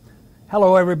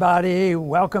Hello, everybody.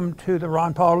 Welcome to the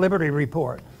Ron Paul Liberty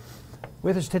Report.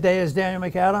 With us today is Daniel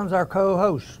McAdams, our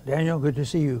co-host. Daniel, good to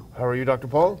see you. How are you, Dr.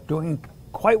 Paul? Doing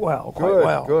quite well,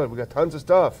 Good. We got tons of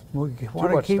stuff. We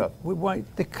want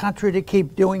the country to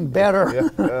keep doing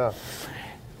better. Yeah.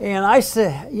 And I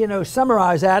say,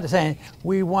 summarize that saying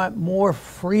we want more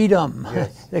freedom.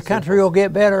 Yes, the country will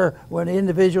get better when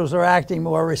individuals are acting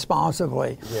more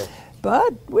responsibly. Yes.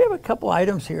 But we have a couple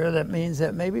items here that means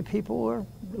that maybe people are a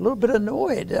little bit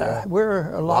annoyed.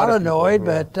 We're a lot annoyed,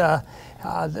 people, but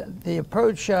the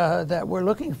approach that we're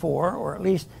looking for, or at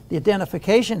least the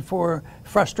identification for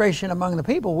frustration among the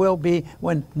people, will be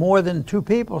when more than two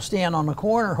people stand on the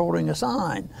corner holding a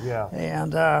sign. Yeah.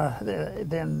 And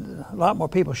then a lot more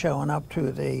people showing up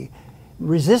to the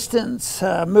resistance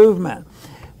movement.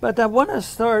 But I want to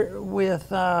start with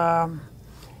some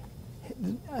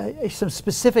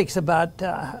specifics about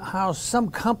how some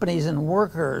companies and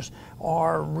workers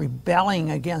are rebelling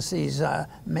against these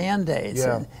mandates.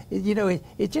 Yeah. And,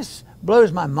 it just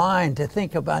blows my mind to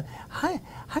think about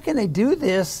how can they do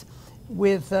this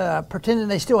with pretending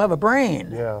they still have a brain.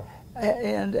 Yeah.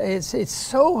 And it's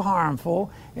so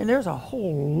harmful, and there's a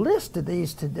whole list of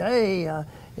these today.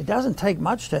 It doesn't take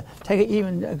much to take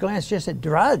even a glance just at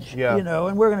Drudge,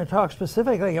 and we're going to talk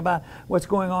specifically about what's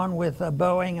going on with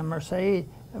Boeing and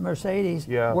Mercedes.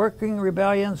 Yeah. Working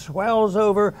rebellion swells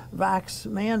over vax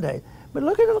mandate. But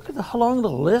look at how long the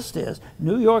list is.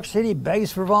 New York City begging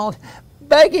for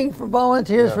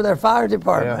volunteers for their fire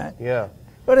department. Yeah.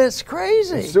 But it's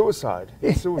crazy. It's suicide.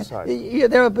 Yeah,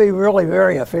 that would be really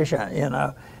very efficient,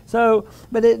 So,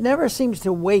 but it never seems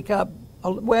to wake up.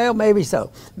 Well, maybe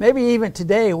so. Maybe even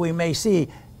today we may see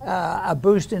a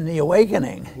boost in the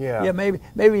awakening. Yeah.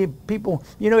 Maybe people.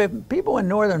 If people in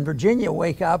Northern Virginia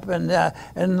wake up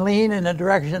and lean in the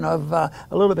direction of a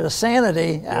little bit of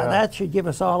sanity, that should give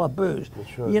us all a boost. It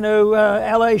should.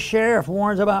 L.A. sheriff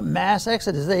warns about mass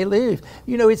exodus. They leave.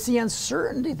 It's the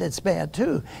uncertainty that's bad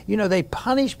too. They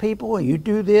punish people. You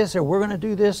do this, or we're going to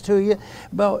do this to you.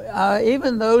 But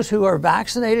even those who are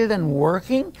vaccinated and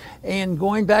working and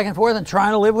going back and forth and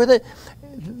trying to live with it,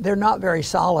 they're not very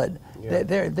solid. Yeah.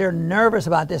 They're nervous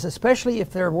about this, especially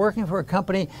if they're working for a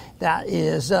company that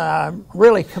is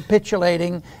really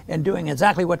capitulating and doing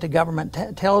exactly what the government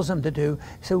tells them to do.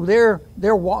 So they're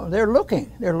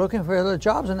looking for other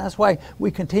jobs, and that's why we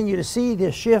continue to see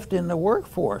this shift in the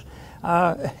workforce.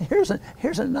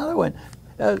 Here's another one.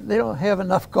 They don't have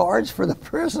enough guards for the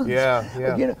prisons.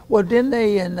 Yeah. Well, didn't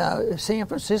they in San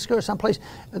Francisco or someplace?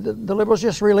 The liberals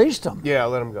just released them. Yeah,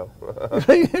 let them go.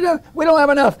 We don't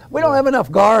have enough. We don't have enough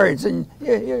guards, and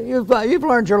you've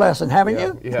learned your lesson, haven't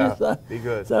you? Yeah. So, be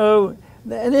good. So,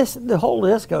 and the whole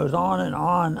list goes on and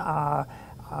on.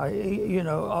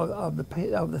 Of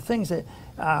the things that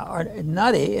are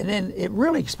nutty, and then it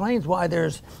really explains why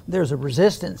there's a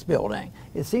resistance building.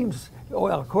 It seems,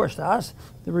 well, of course, to us,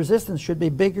 the resistance should be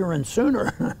bigger and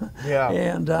sooner. Yeah.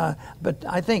 And but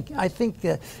I think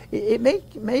it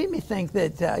made me think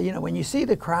that when you see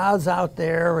the crowds out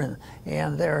there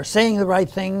and they're saying the right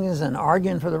things and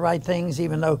arguing for the right things,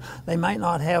 even though they might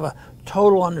not have a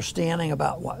total understanding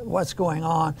about what's going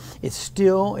on, it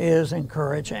still is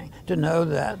encouraging to know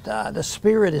that the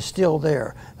spirit is still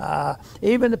there.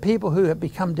 Even the people who have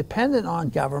become dependent on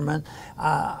government,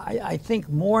 I think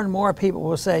more and more people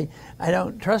will say, I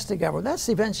don't trust the government. That's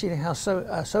eventually how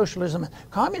socialism and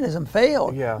communism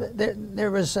failed. Yeah.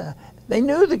 They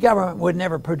knew the government would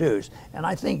never produce, and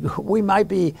I think we might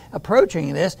be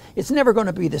approaching this. It's never going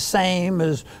to be the same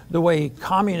as the way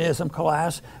communism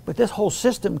collapsed, but this whole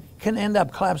system can end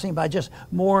up collapsing by just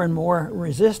more and more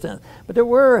resistance. But there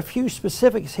were a few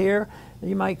specifics here that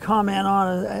you might comment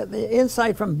on. The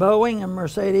insight from Boeing and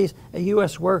Mercedes: a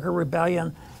U.S. worker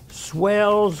rebellion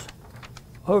swells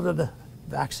over the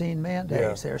vaccine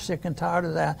mandates. They're sick and tired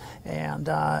of that, and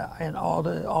all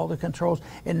the controls.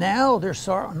 And now they're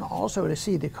starting also to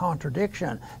see the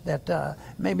contradiction that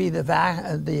maybe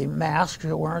the masks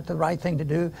weren't the right thing to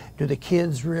do. Do the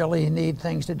kids really need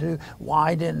things to do?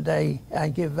 Why didn't they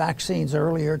give vaccines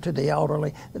earlier to the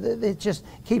elderly? It just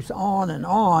keeps on and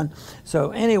on.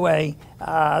 So anyway,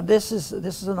 this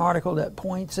is an article that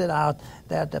points it out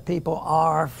that the people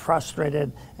are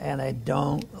frustrated and they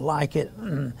don't like it,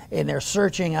 and they're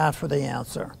searching out for the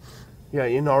answer. Yeah,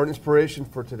 our inspiration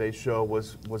for today's show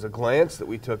was a glance that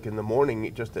we took in the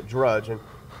morning just at Drudge, and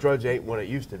Drudge ain't what it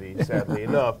used to be, sadly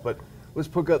enough, but let's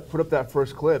put up that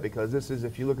first clip, because this is,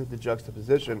 if you look at the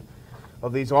juxtaposition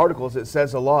of these articles, it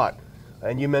says a lot.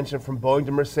 And you mentioned from Boeing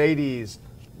to Mercedes,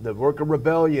 the worker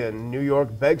rebellion, New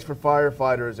York begs for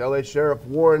firefighters, LA sheriff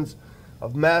warns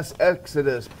of mass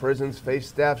exodus, prisons face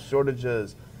staff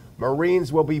shortages,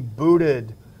 Marines will be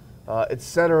booted, et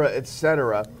cetera, et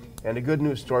cetera. And a good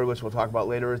news story, which we'll talk about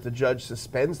later, is the judge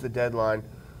suspends the deadline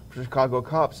for Chicago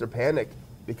cops. They're panicked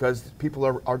because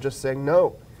people are just saying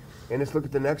no. And let's look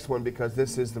at the next one, because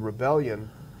this is the rebellion.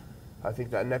 I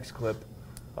think that next clip.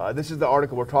 This is the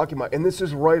article we're talking about, and this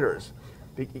is Reuters,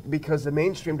 because the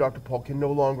mainstream, Dr. Paul, can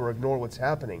no longer ignore what's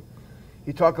happening.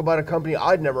 You talk about a company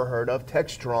I'd never heard of,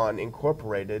 Textron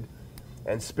Incorporated,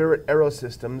 and Spirit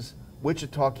Aerosystems,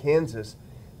 Wichita, Kansas.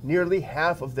 Nearly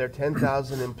half of their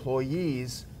 10,000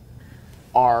 employees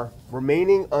are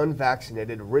remaining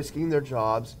unvaccinated, risking their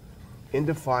jobs in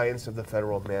defiance of the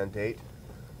federal mandate.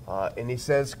 And he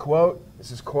says, quote, this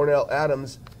is Cornell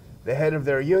Adams, the head of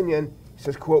their union. He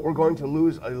says, quote, we're going to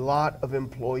lose a lot of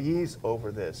employees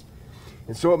over this.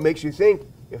 And so it makes you think,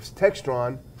 if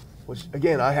Textron, which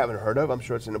again I haven't heard of, I'm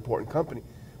sure it's an important company,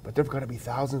 but there've got to be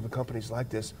thousands of companies like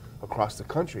this across the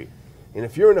country. And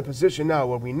if you're in a position now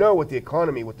where we know what the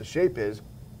economy, what the shape is,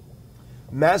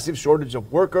 massive shortage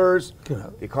of workers,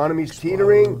 the economy's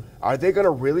teetering, are they going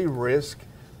to really risk,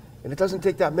 and it doesn't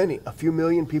take that many, a few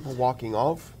million people walking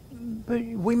off? But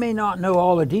we may not know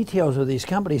all the details of these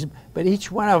companies, but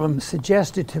each one of them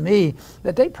suggested to me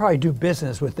that they probably do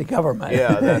business with the government.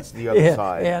 Yeah, that's the other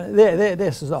side. And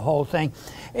this is the whole thing.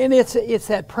 And it's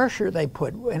that pressure they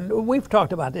put. And we've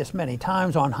talked about this many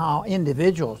times on how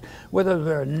individuals, whether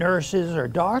they're nurses or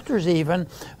doctors even,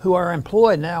 who are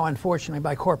employed now, unfortunately,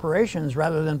 by corporations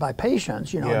rather than by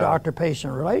patients,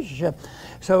 doctor-patient relationship.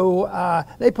 So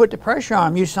they put the pressure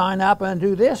on them. You sign up and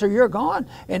do this or you're gone.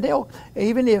 And they'll,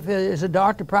 even if it's a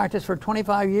doctor practiced for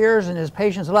 25 years and his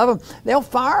patients love him, they'll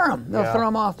fire him. They'll throw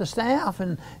him off the staff,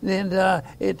 and then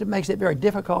it makes it very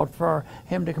difficult for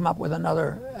him to come up with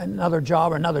another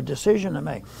job or another decision to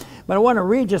make. But I want to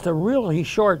read just a really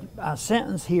short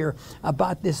sentence here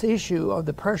about this issue of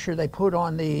the pressure they put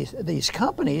on these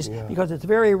companies, because it's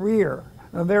very real.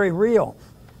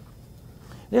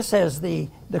 This says this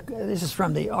is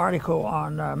from the article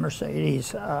on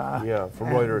Mercedes. From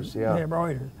Reuters.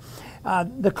 Reuters.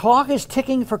 The clock is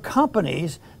ticking for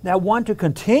companies that want to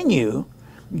continue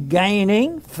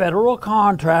gaining federal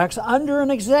contracts under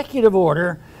an executive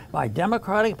order by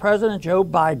Democratic President Joe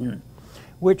Biden,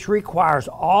 which requires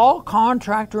all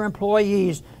contractor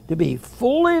employees to be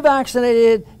fully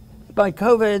vaccinated by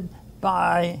COVID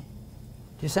by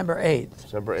December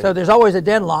 8th. So there's always a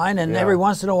deadline, and every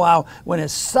once in a while, when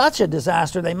it's such a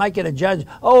disaster, they might get a judge,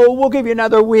 we'll give you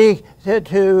another week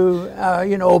to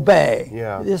obey,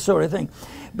 this sort of thing.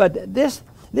 But this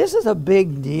is a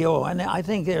big deal, and I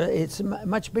think it's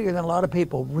much bigger than a lot of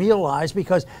people realize,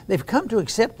 because they've come to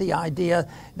accept the idea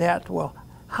that, well,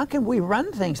 how can we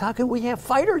run things? How can we have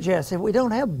fighter jets if we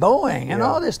don't have Boeing and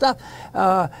all this stuff?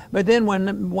 But then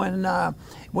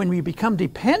when we become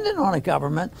dependent on a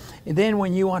government, and then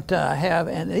when you want to have,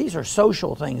 and these are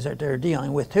social things that they're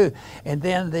dealing with too, and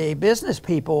then the business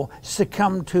people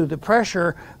succumb to the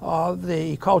pressure of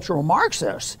the cultural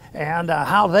Marxists and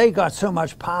how they got so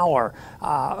much power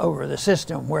over the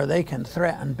system where they can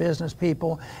threaten business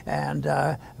people. And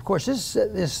of course,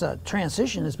 this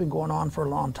transition has been going on for a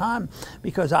long time,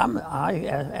 because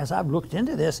as I've looked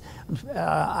into this,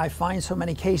 I find so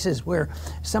mmany cases where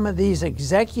some of these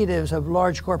executives of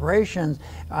large corporations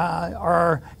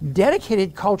are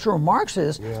dedicated cultural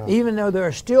Marxists, even though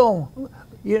they're still,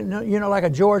 like a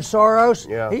George Soros.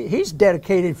 He's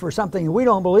dedicated for something we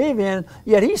don't believe in,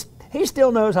 yet he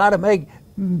still knows how to make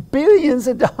billions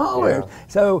of dollars.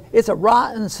 So it's a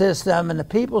rotten system, and the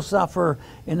people suffer,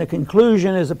 and the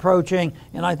conclusion is approaching,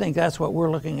 and I think that's what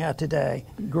we're looking at today.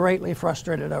 Greatly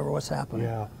frustrated over what's happening.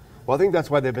 Well, I think that's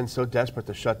why they've been so desperate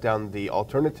to shut down the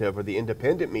alternative or the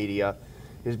independent media,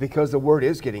 is because the word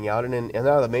is getting out, and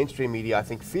now the mainstream media, I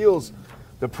think, feels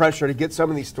the pressure to get some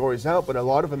of these stories out. But a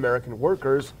lot of American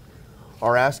workers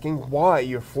are asking, why?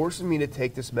 You're forcing me to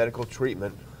take this medical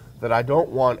treatment that I don't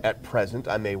want at present.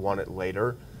 I may want it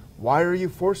later. Why are you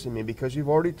forcing me? Because you've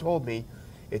already told me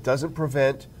it doesn't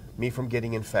prevent me from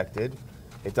getting infected.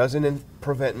 It doesn't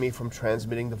prevent me from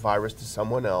transmitting the virus to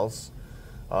someone else.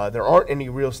 There aren't any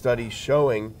real studies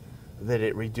showing that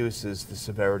it reduces the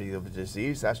severity of the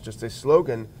disease. That's just a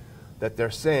slogan that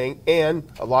they're saying, and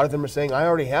a lot of them are saying, I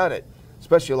already had it,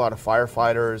 especially a lot of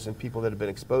firefighters and people that have been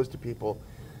exposed to people.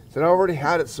 Said, I already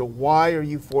had it, so why are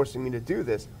you forcing me to do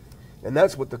this? And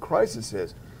that's what the crisis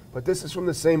is. But this is from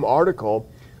the same article,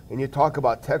 and you talk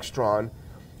about Textron.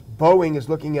 Boeing is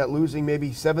looking at losing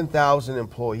maybe 7,000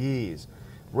 employees.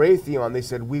 Raytheon, they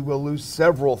said, we will lose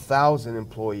several thousand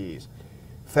employees.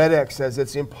 FedEx says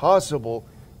it's impossible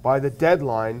by the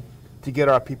deadline to get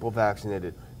our people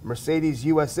vaccinated. Mercedes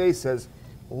USA says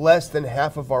less than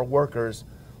half of our workers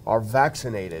are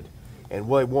vaccinated and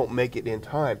won't make it in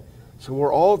time. So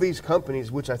we're all these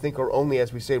companies, which I think are only,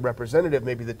 as we say, representative,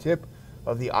 maybe the tip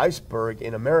of the iceberg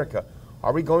in America,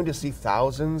 are we going to see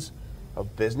thousands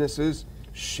of businesses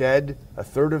shed a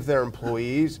third of their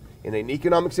employees in an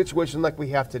economic situation like we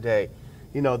have today?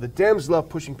 You know, the Dems love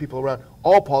pushing people around.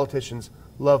 All politicians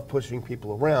love pushing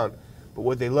people around. But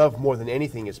what they love more than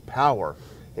anything is power.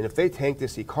 And if they tank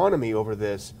this economy over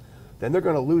this, then they're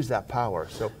going to lose that power.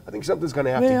 So I think something's going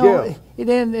to have to give.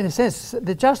 In a sense,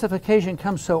 the justification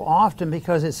comes so often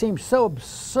because it seems so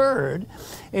absurd.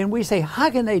 And we say, how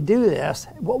can they do this?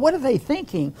 What are they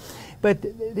thinking? But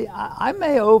I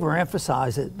may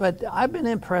overemphasize it, but I've been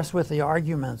impressed with the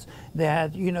arguments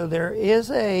that, you know, there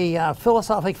is a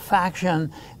philosophic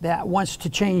faction that wants to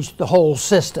change the whole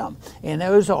system. And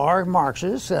those are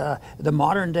Marxists, the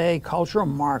modern day cultural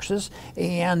Marxists.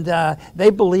 And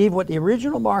they believe what the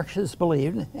original Marxists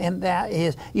believed, and that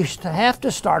is you have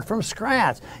to start from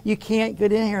scratch. You can't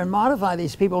get in here and modify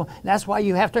these people. That's why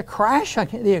you have to crash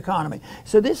the economy.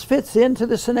 So this fits into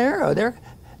the scenario.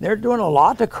 They're doing a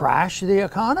lot to crash the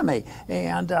economy,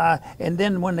 and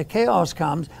then when the chaos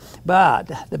comes,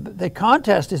 but the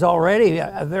contest is already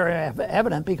very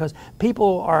evident because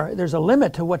there's a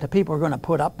limit to what the people are going to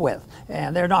put up with,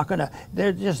 and they're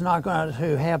just not going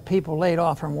to have people laid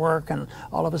off from work, and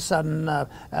all of a sudden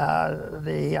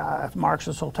the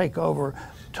Marxists will take over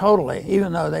totally,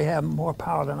 even though they have more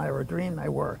power than I ever dreamed they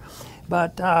were.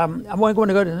 But I'm going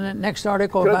to go to the next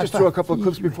article. Can I just throw a couple of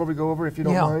clips before we go over, if you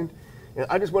don't mind? And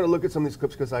I just want to look at some of these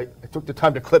clips because I took the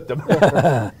time to clip them.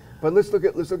 But let's look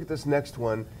at this next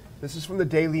one. This is from the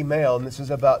Daily Mail, and this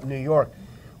is about New York.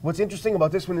 What's interesting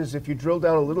about this one is if you drill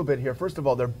down a little bit here, first of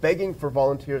all, they're begging for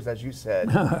volunteers, as you said.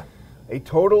 A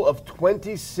total of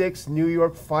 26 New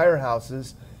York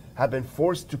firehouses have been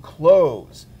forced to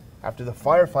close after the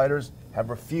firefighters have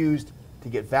refused to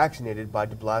get vaccinated by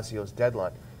de Blasio's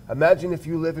deadline. Imagine if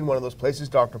you live in one of those places,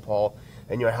 Dr. Paul,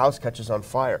 and your house catches on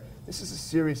fire. This is a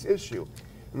serious issue.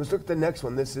 And let's look at the next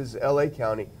one. This is LA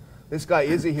County. This guy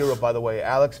is a hero, by the way,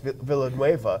 Alex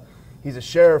Villanueva. He's a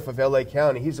sheriff of LA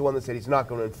County. He's the one that said he's not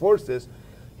going to enforce this.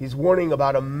 He's warning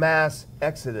about a mass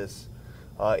exodus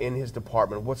in his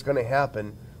department. What's going to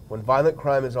happen when violent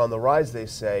crime is on the rise, they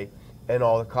say, and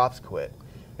all the cops quit.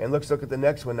 And let's look at the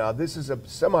next one now. This is a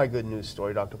semi-good news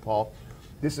story, Dr. Paul.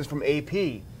 This is from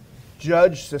AP.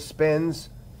 Judge suspends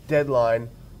deadline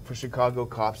for Chicago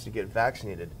cops to get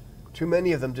vaccinated. Too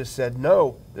many of them just said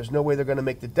no, there's no way they're going to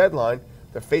make the deadline.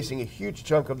 They're facing a huge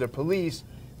chunk of their police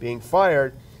being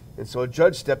fired. And so a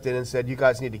judge stepped in and said, you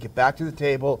guys need to get back to the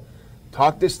table,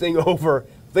 talk this thing over,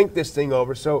 think this thing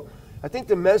over. So I think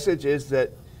the message is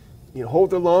that, you know,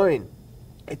 hold the line.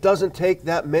 It doesn't take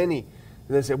that many.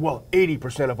 And they say, well,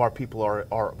 80% of our people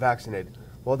are vaccinated.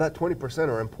 Well, that 20%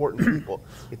 are important people.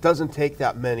 It doesn't take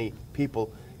that many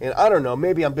people. And I don't know,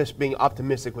 maybe I'm just being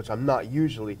optimistic, which I'm not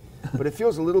usually, but it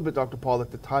feels a little bit, Dr. Paul,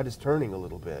 like the tide is turning a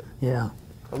little bit. Yeah.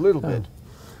 A little bit.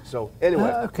 So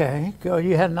anyway. Okay, go.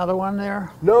 You had another one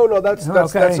there? No, that's all.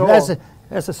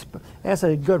 That's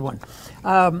a good one.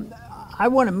 I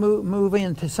want to move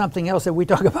into something else that we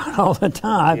talk about all the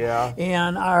time. Yeah.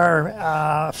 And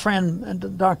our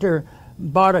friend, Dr.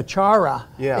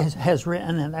 Bhattacharya has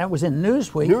written, and that was in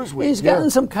Newsweek. He's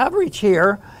gotten some coverage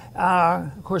here.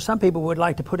 Of course, some people would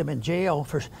like to put him in jail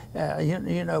for,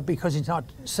 because he's not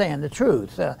saying the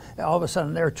truth. All of a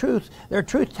sudden, they're truth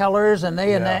tellers, and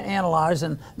they analyze,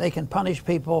 and they can punish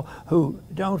people who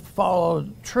don't follow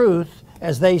truth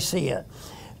as they see it.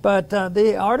 But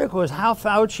the article is How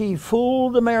Fauci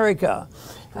Fooled America.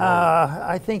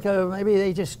 I think maybe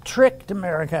they just tricked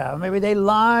America. Maybe they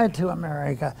lied to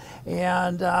America.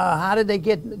 And how did they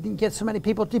get so many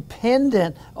people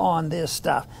dependent on this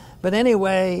stuff? But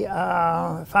anyway,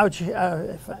 Fauci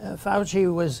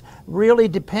was really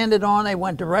depended on. They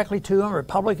went directly to him,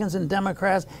 Republicans and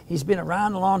Democrats. He's been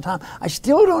around a long time. I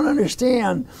still don't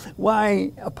understand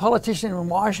why a politician in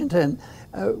Washington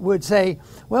would say,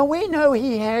 well, we know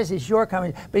he has his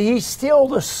shortcomings, but he's still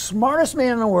the smartest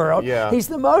man in the world. Yeah. He's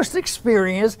the most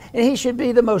experienced, and he should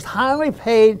be the most highly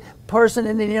paid person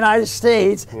in the United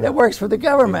States that works for the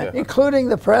government, including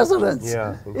the presidents.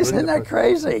 Yeah, isn't that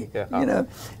crazy? Yeah. You know,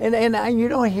 and you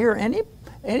don't hear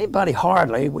anybody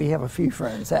hardly. We have a few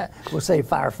friends that will say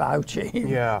fire Fauci.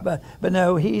 Yeah. But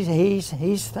no,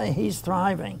 he's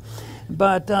thriving.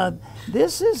 But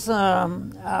this is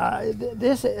an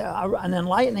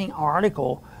enlightening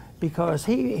article because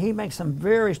he makes some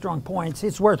very strong points.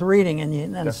 It's worth reading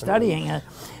and studying it.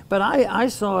 But I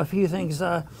saw a few things.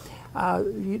 The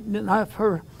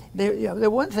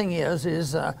one thing is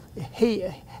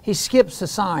he skips the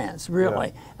science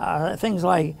really. Things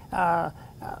like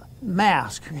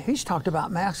masks. He's talked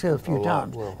about masks a few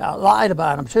times. Well. Lied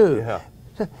about them too. Yeah.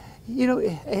 So, you know,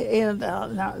 and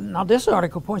now this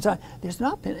article points out there's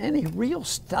not been any real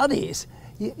studies,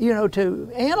 you know,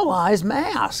 to analyze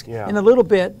masks. Yeah. In a little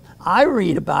bit I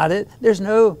read about it, there's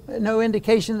no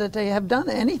indication that they have done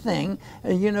anything,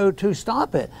 you know, to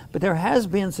stop it. But there has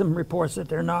been some reports that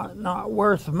they're not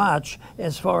worth much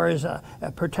as far as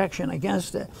protection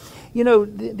against it. You know,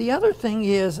 the other thing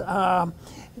is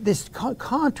this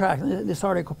contract. This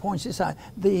article points this out.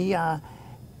 The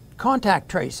contact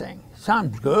tracing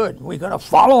sounds good. We got to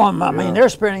follow them. I mean, they're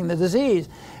spreading the disease.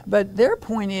 But their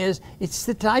point is, it's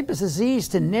the type of disease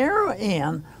to narrow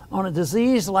in on a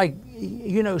disease like,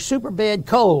 you know, super bad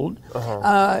cold.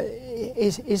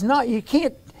 Is not. You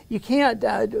can't.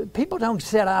 People don't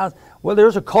set out, well,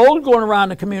 there's a cold going around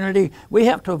the community. We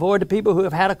have to avoid the people who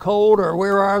have had a cold, or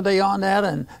where are they on that,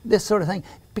 and this sort of thing.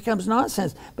 Becomes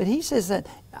nonsense. But he says that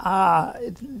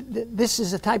this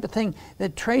is a type of thing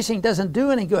that tracing doesn't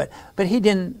do any good. But he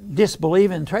didn't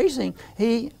disbelieve in tracing.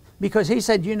 Because he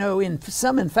said, you know, in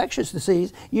some infectious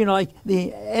disease, you know, like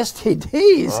the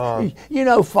STDs, you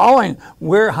know, following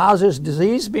how's this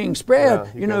disease being spread,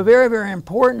 you know, very, very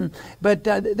important. But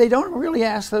they don't really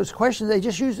ask those questions. They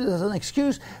just use it as an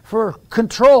excuse for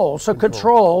control. So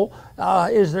control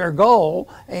is their goal,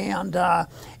 and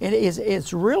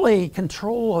it's really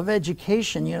control of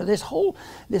education. You know, this whole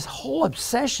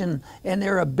obsession and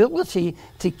their ability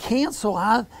to cancel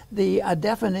out the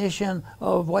definition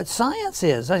of what science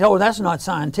is. Oh, that's not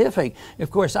scientific.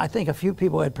 Of course, I think a few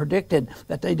people had predicted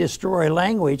that they destroy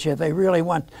language if they really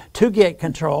want to get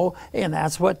control, and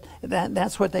that's what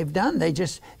they've done. They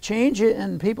just change it,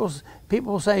 and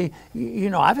people say, you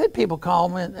know, I've had people call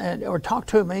me or talk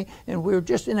to me, and we were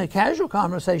just in a casual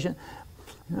conversation.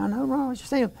 I know wrong what you're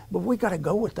saying, but we got to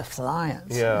go with the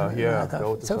science. Yeah.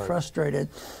 Go with the science. Frustrated.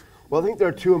 Well, I think there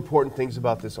are two important things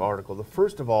about this article. The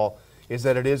first of all is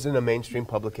that it is in a mainstream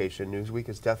publication. Newsweek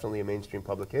is definitely a mainstream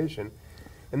publication.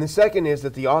 And the second is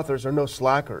that the authors are no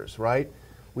slackers, right?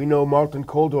 We know Martin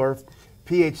Kulldorff,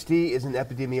 PhD, is an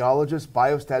epidemiologist,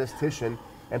 biostatistician,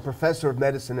 and professor of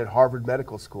medicine at Harvard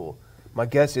Medical School. My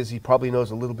guess is he probably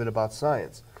knows a little bit about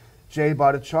science. Jay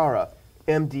Bhattacharya,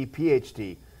 MD,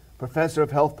 PhD, professor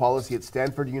of health policy at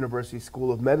Stanford University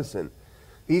School of Medicine.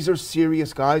 These are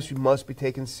serious guys who must be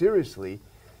taken seriously.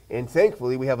 And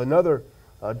thankfully, we have another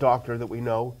doctor that we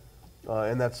know,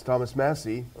 and that's Thomas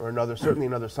Massie, or certainly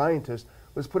another scientist.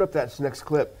 Let's put up that next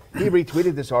clip. He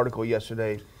retweeted this article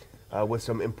yesterday with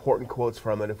some important quotes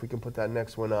from it. If we can put that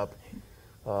next one up.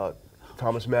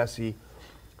 Thomas Massie,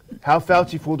 how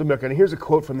Fauci fooled America. And here's a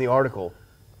quote from the article.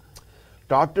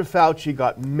 Dr. Fauci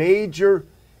got major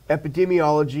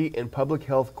epidemiology and public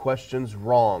health questions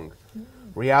wrong.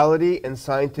 Reality and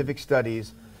scientific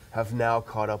studies have now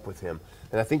caught up with him.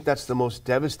 And I think that's the most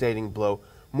devastating blow.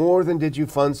 More than did you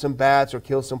fund some bats or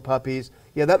kill some puppies.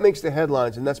 Yeah, that makes the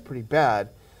headlines, and that's pretty bad.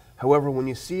 However, when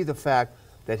you see the fact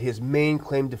that his main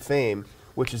claim to fame,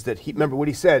 which is that remember what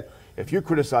he said, if you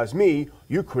criticize me,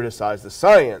 you criticize the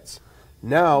science.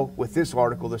 Now, with this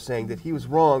article, they're saying that he was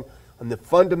wrong on the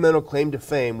fundamental claim to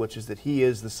fame, which is that he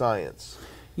is the science.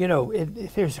 You know,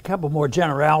 there's a couple more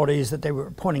generalities that they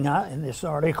were pointing out in this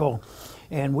article,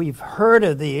 and we've heard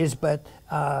of these, but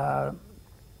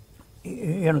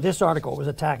you know, this article was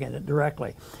attacking it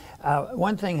directly.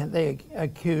 One thing they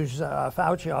accuse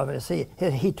Fauci of is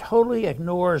he totally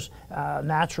ignores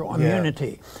natural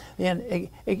immunity, and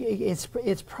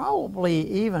it's probably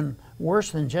even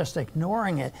worse than just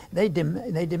ignoring it. They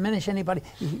diminish anybody.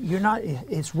 You're not.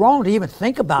 It's wrong to even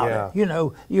think about it. You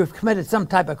know, you've committed some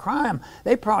type of crime.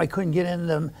 They probably couldn't get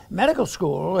into medical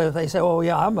school if they say, "Oh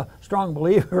yeah, I'm a strong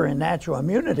believer in natural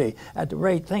immunity." At the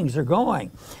rate things are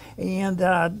going. And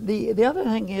the other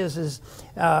thing is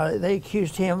they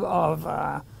accused him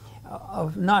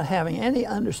of not having any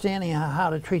understanding of how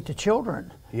to treat the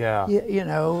children. Yeah. You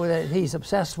know, that he's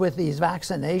obsessed with these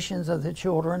vaccinations of the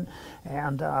children,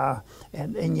 and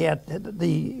yet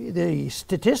the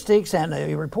statistics and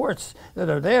the reports that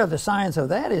are there, the science of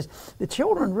that is the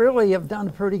children really have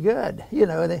done pretty good. You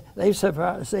know,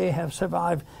 they have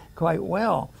survived quite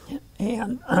well,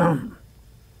 and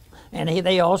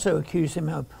they also accuse him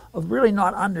of really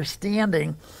not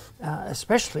understanding,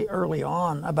 especially early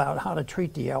on, about how to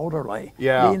treat the elderly.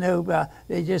 Yeah. You know,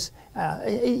 they just,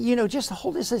 you know, just the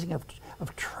whole decision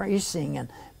of tracing and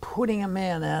putting them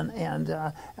in and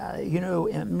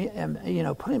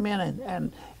putting them in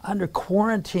and under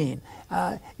quarantine.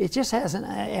 It just hasn't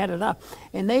added up.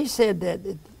 And they said that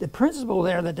the principle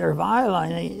there that they're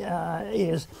violating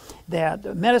is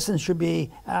that medicine should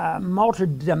be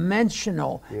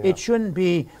multidimensional. Yeah. It shouldn't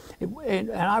be,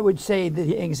 and I would say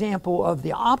the example of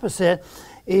the opposite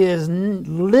is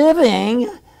living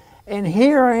and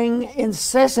hearing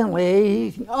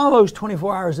incessantly, almost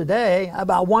 24 hours a day,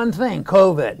 about one thing,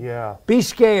 COVID. Yeah. Be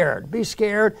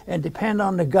scared and depend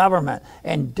on the government.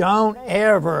 And don't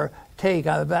ever take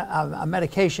a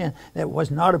medication that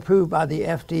was not approved by the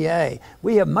FDA.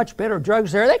 We have much better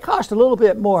drugs there. They cost a little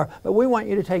bit more, but we want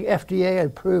you to take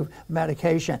FDA-approved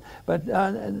medication. But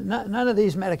none of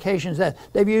these medications that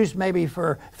they've used maybe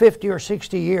for 50 or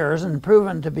 60 years and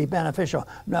proven to be beneficial.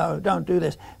 No, don't do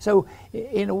this. So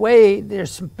in a way,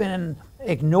 there's been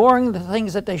ignoring the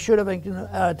things that they should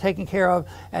have taken care of,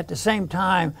 at the same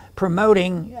time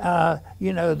promoting,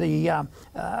 the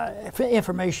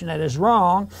information that is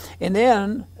wrong, and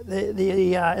then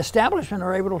the establishment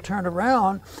are able to turn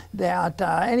around that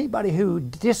anybody who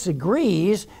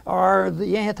disagrees are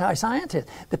the anti-scientists.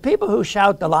 The people who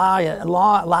shout the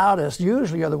loudest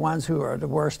usually are the ones who are the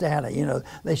worst at it.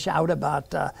 They shout about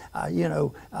the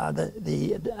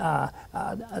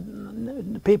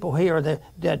people here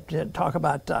that talk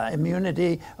about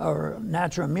immunity or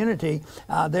natural immunity.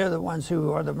 They're the ones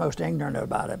who are the most ignorant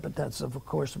about it, but that's of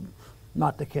course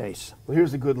not the case. Well,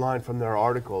 here's a good line from their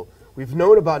article. We've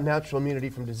known about natural immunity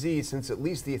from disease since at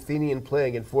least the Athenian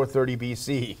plague in 430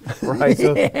 BC, right?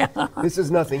 So this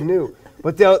is nothing new.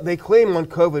 But they claim on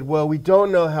COVID, well, we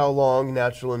don't know how long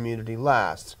natural immunity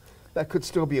lasts. That could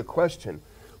still be a question.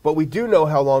 But we do know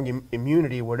how long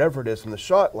immunity, whatever it is, from the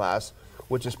shot lasts,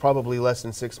 which is probably less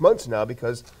than 6 months now,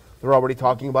 because they're already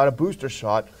talking about a booster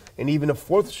shot and even a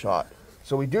fourth shot.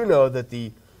 So we do know that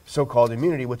the so-called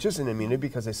immunity, which isn't immunity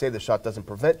because they say the shot doesn't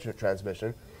prevent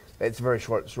transmission, it's very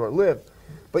short-lived.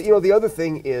 But the other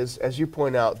thing is, as you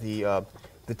point out, the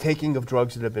taking of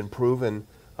drugs that have been proven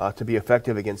to be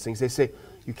effective against things. They say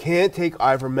you can't take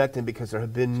ivermectin because there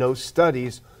have been no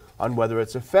studies on whether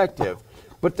it's effective.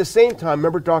 But at the same time,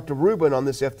 remember Dr. Rubin on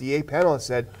this FDA panel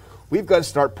said, we've got to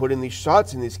start putting these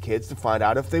shots in these kids to find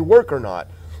out if they work or not.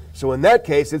 So in that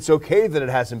case, it's okay that it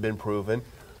hasn't been proven,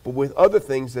 but with other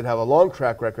things that have a long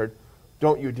track record,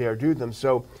 don't you dare do them.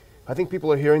 So I think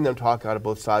people are hearing them talk out of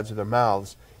both sides of their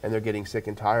mouths, and they're getting sick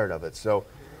and tired of it. So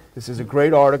this is a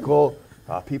great article.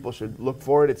 People should look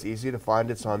for it. It's easy to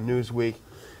find. It's on Newsweek.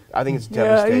 I think it's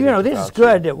devastating. This is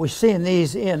good that we're seeing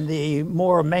these in the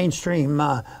more mainstream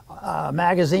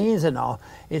magazines and all.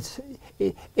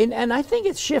 And I think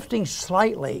it's shifting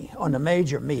slightly on the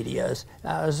major medias.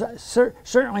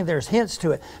 Certainly there's hints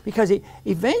to it, because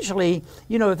eventually,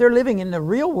 if they're living in the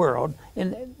real world,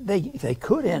 and they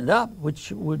could end up,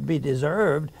 which would be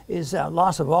deserved, is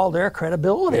loss of all their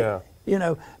credibility.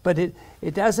 Yeah. But it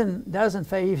doesn't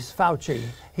faze Fauci.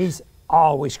 He's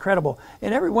always credible,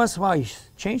 and every once in a while he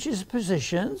changes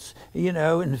positions,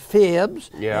 and fibs,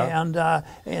 and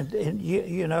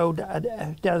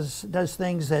does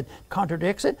things that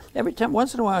contradicts it. Every time,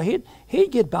 once in a while, he'd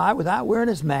get by without wearing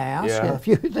his mask and a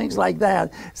few things like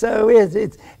that. So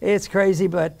it's crazy,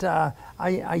 but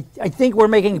I think we're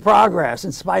making progress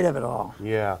in spite of it all.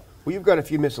 Yeah. Well, you've got a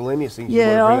few miscellaneous things you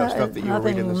want to bring up, stuff that you were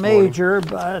reading this morning. Nothing major,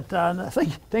 but I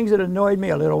think things that annoyed me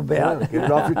a little bit. Yeah, get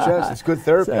it off your chest. It's good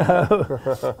therapy.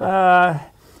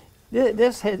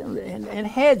 This and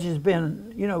Hedge has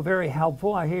been, very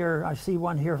helpful. I see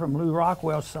one here from Lou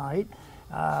Rockwell's site.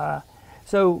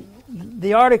 So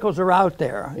the articles are out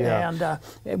there,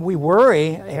 and we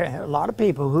worry. A lot of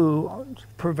people who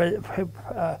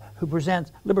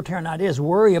present libertarian ideas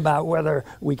worry about whether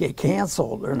we get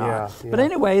canceled or not. But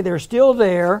anyway, they're still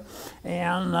there,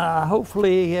 and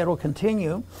hopefully it'll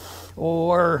continue.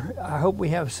 Or I hope we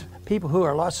have people who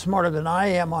are a lot smarter than I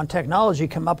am on technology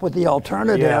come up with the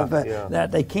alternative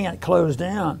that they can't close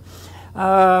down.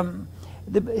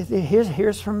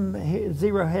 Here's from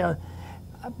Zero Hell.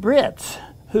 Brits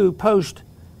who post,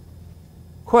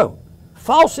 quote,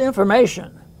 false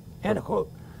information, end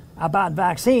quote, about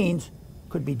vaccines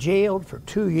could be jailed for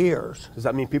 2 years. Does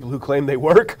that mean people who claim they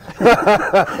work?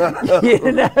 That's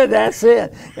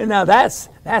it. Now that's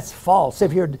false.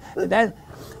 If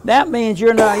that means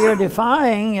you're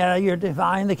defying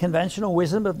the conventional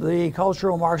wisdom of the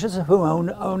cultural Marxists who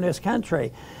own this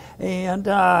country. And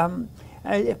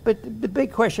but the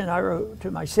big question I wrote to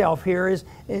myself here is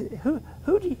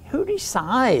who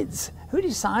decides who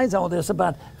decides all this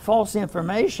about false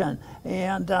information?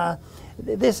 And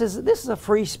this is a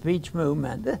free speech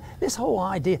movement. This whole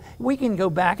idea, we can go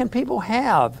back, and people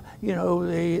have, you know,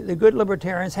 the good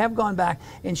libertarians have gone back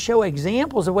and show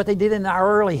examples of what they did in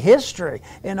our early history,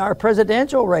 in our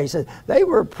presidential races. They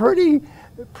were pretty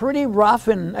rough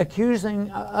in accusing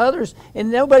others,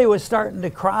 and nobody was starting to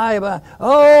cry about,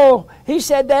 oh, he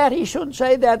said that, he shouldn't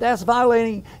say that, that's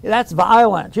violating, that's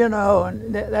violent, you know,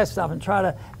 and that stuff, and try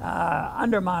to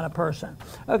undermine a person.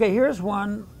 Okay, here's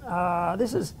one.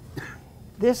 This is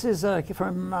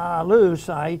from Lou's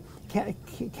site.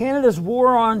 Canada's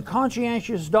war on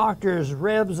conscientious doctors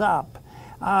revs up.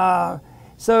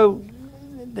 So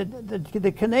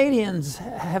the Canadians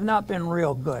have not been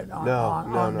real good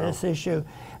on this issue.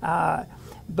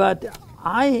 But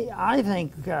I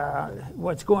think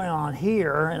what's going on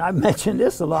here, and I've mentioned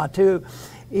this a lot too,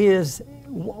 is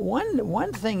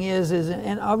one thing is,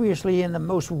 and obviously in the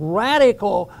most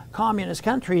radical communist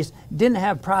countries didn't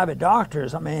have private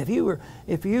doctors. I mean, if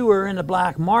you were in the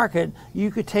black market,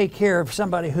 you could take care of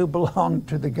somebody who belonged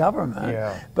to the government.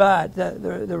 Yeah. But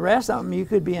the rest of them, you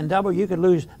could be in double. You could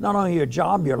lose not only your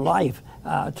job, your life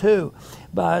too.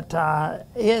 But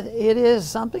it is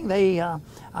something they.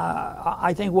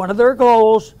 I think one of their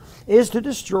goals is to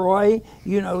destroy,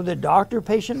 you know, the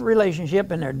doctor-patient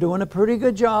relationship, and they're doing a pretty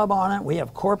good job on it. We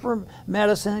have corporate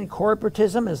medicine, and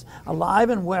corporatism is alive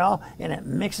and well, and it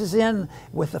mixes in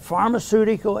with the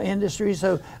pharmaceutical industry.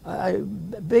 So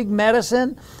big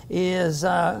medicine is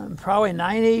probably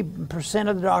 90%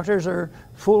 of the doctors are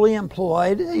fully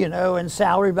employed, you know, and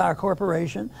salaried by a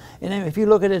corporation. And then if you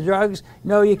look at the drugs,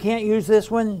 no, you can't use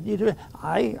this one. You do.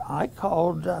 I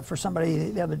called for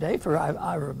somebody the other day for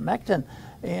ivermectin.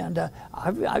 And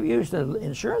I've used an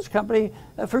insurance company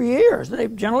for years. They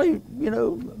generally, you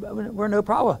know, were no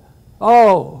problem.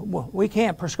 Oh, well, we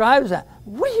can't prescribe that.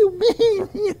 What do you mean?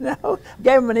 You know,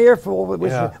 gave them an earful,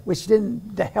 which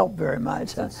didn't help very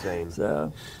much. That's insane.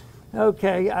 So,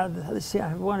 okay, let's see. I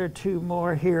have one or two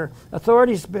more here.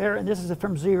 Authorities and this is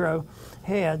from Zero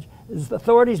Hedge.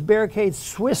 Authorities barricade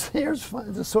Swiss. Here's fun.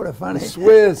 This is sort of funny.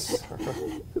 Swiss.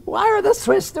 Why are the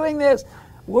Swiss doing this?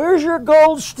 Where's your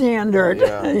gold standard?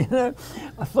 Yeah. You know,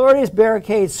 authorities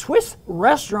barricade Swiss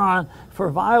restaurant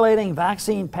for violating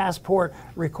vaccine passport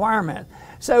requirement.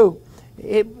 So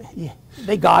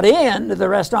they got into the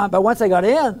restaurant, but once they got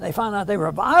in, they found out they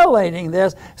were violating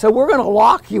this. So we're going to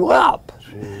lock you up.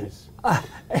 Jeez.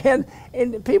 And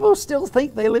people still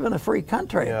think they live in a free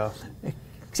country. Yeah.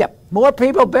 Except more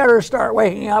people better start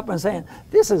waking up and saying,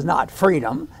 this is not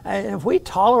freedom. And if we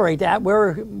tolerate that,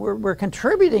 we're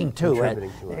contributing to it.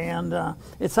 And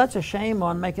it's such a shame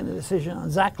on making the decision on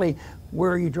exactly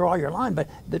where you draw your line. But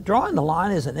drawing the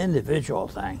line is an individual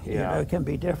thing. You know, it can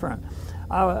be different.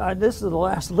 This is the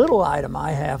last little item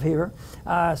I have here.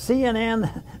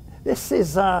 CNN, this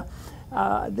is a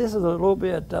little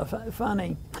bit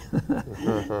funny.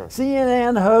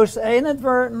 CNN host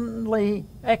inadvertently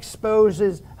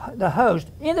exposes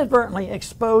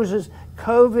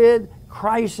COVID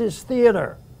crisis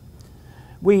theater.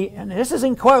 And this is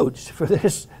in quotes for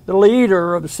the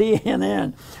leader of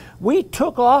CNN. We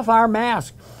took off our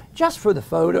mask just for the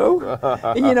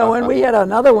photo. You know, and we had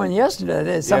another one yesterday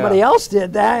that somebody else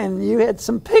did that, and you had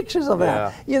some pictures of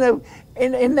that. You know,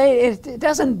 and it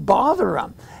doesn't bother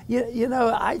them. You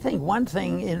know, I think one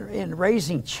thing in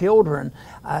raising children,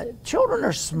 children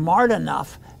are smart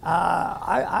enough.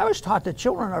 I was taught that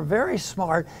children are very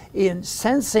smart in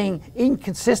sensing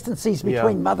inconsistencies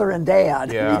between mother and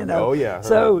dad. Yeah. You know? Oh, yeah.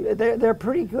 So they're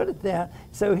pretty good at that.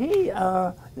 So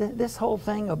this whole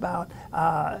thing about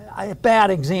bad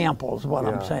examples, what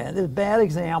I'm saying. This bad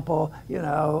example, you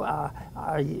know,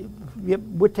 you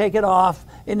would take it off,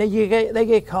 and then they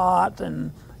get caught,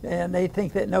 and they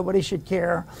think that nobody should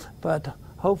care, but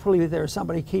hopefully there's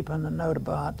somebody keeping a note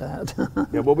about that.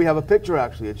 Yeah, well, we have a picture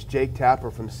actually. It's Jake Tapper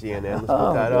from CNN. Let's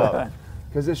put that up.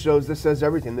 Because this says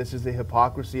everything. This is the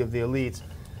hypocrisy of the elites.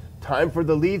 Time for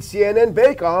the lead CNN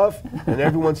bake-off. And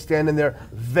everyone's standing there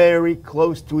very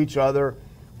close to each other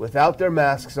without their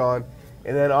masks on.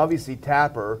 And then obviously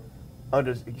Tapper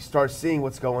starts seeing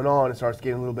what's going on and starts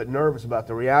getting a little bit nervous about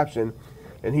the reaction.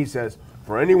 And he says,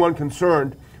 for anyone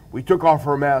concerned, we took off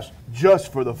our masks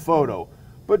just for the photo.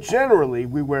 But generally,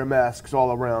 we wear masks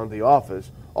all around the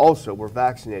office. Also, we're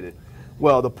vaccinated.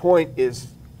 Well, the point is,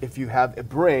 if you have a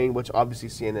brain, which obviously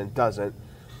CNN doesn't,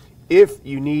 if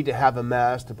you need to have a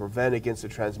mask to prevent against the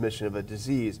transmission of a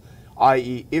disease,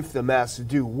 i.e. if the masks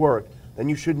do work, then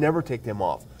you should never take them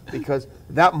off. Because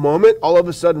that moment, all of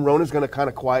a sudden, Rona's going to kind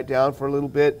of quiet down for a little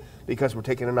bit because we're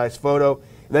taking a nice photo.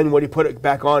 Then when you put it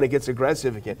back on, it gets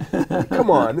aggressive again.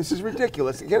 Come on, this is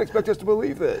ridiculous. You can't expect us to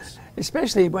believe this.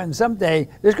 Especially when someday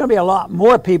there's going to be a lot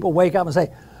more people wake up and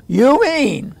say, "You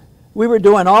mean we were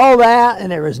doing all that and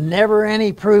there was never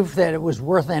any proof that it was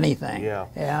worth anything?" Yeah.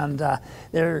 And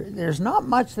there's not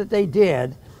much that they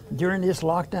did during this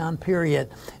lockdown period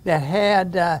that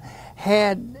had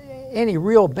any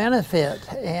real benefit,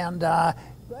 and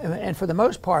for the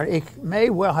most part, it may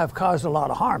well have caused a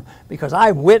lot of harm, because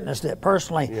I witnessed it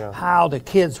personally. Yeah. How the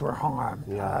kids were harmed.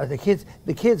 Yeah.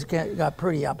 The kids got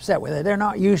pretty upset with it. They're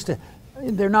not used to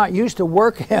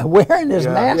wearing this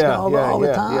mask all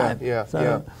the time.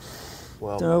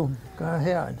 Well, so go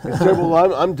ahead.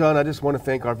 Well, I'm done. I just want to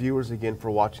thank our viewers again for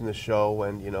watching the show,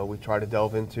 and we try to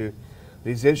delve into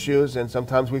these issues, and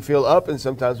sometimes we feel up and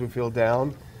sometimes we feel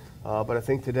down. But I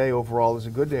think today overall is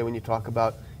a good day when you talk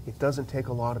about it doesn't take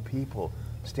a lot of people.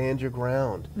 Stand your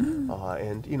ground.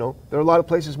 And there are a lot of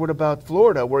places. What about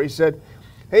Florida, where he said,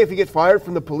 hey, if you get fired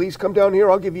from the police, come down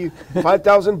here. I'll give you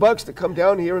 $5,000 to come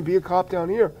down here and be a cop down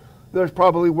here. There's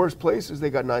probably worse places. They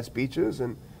got nice beaches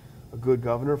and a good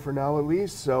governor for now, at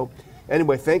least. So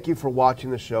anyway, thank you for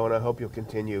watching the show, and I hope you'll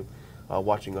continue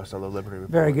watching us on the Liberty Report.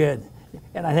 Very good.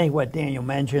 And I think what Daniel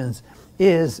mentions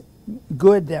is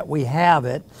good that we have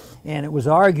it, and it was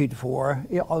argued for,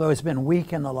 although it's been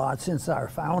weakened a lot since our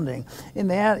founding, and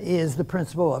that is the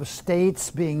principle of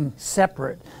states being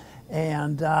separate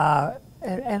and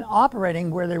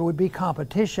operating where there would be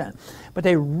competition. But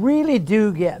they really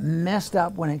do get messed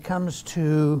up when it comes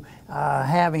to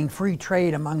having free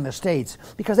trade among the states,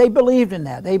 because they believed in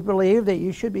that. They believed that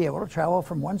you should be able to travel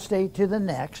from one state to the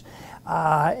next,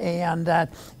 and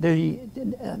that the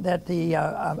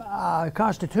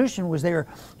Constitution was there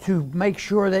to make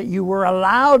sure that you were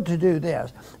allowed to do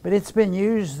this. But it's been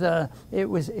used. The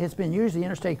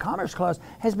Interstate Commerce Clause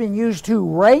has been used to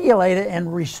regulate it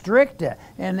and restrict it,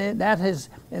 and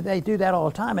they do that all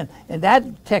the time. And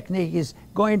that technique is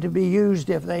going to be used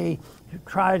if they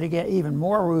try to get even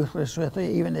more ruthless with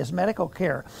even this medical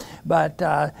care. But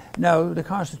no, the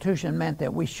Constitution meant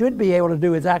that we should be able to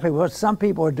do exactly what some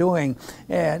people are doing,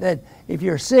 that if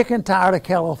you're sick and tired of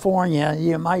California,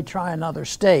 you might try another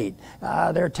state.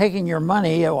 They're taking your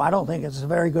money. I don't think it's a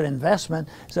very good investment,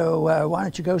 so why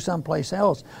don't you go someplace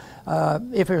else?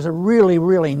 If there's a really,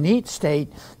 really neat state,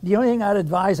 the only thing I'd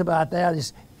advise about that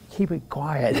is keep it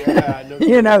quiet.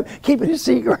 Yeah, no keep it a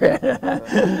secret,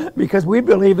 because we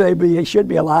believe they should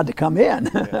be allowed to come in.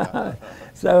 Yeah.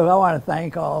 So I want to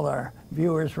thank all our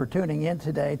viewers for tuning in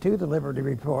today to the Liberty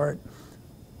Report.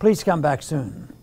 Please come back soon.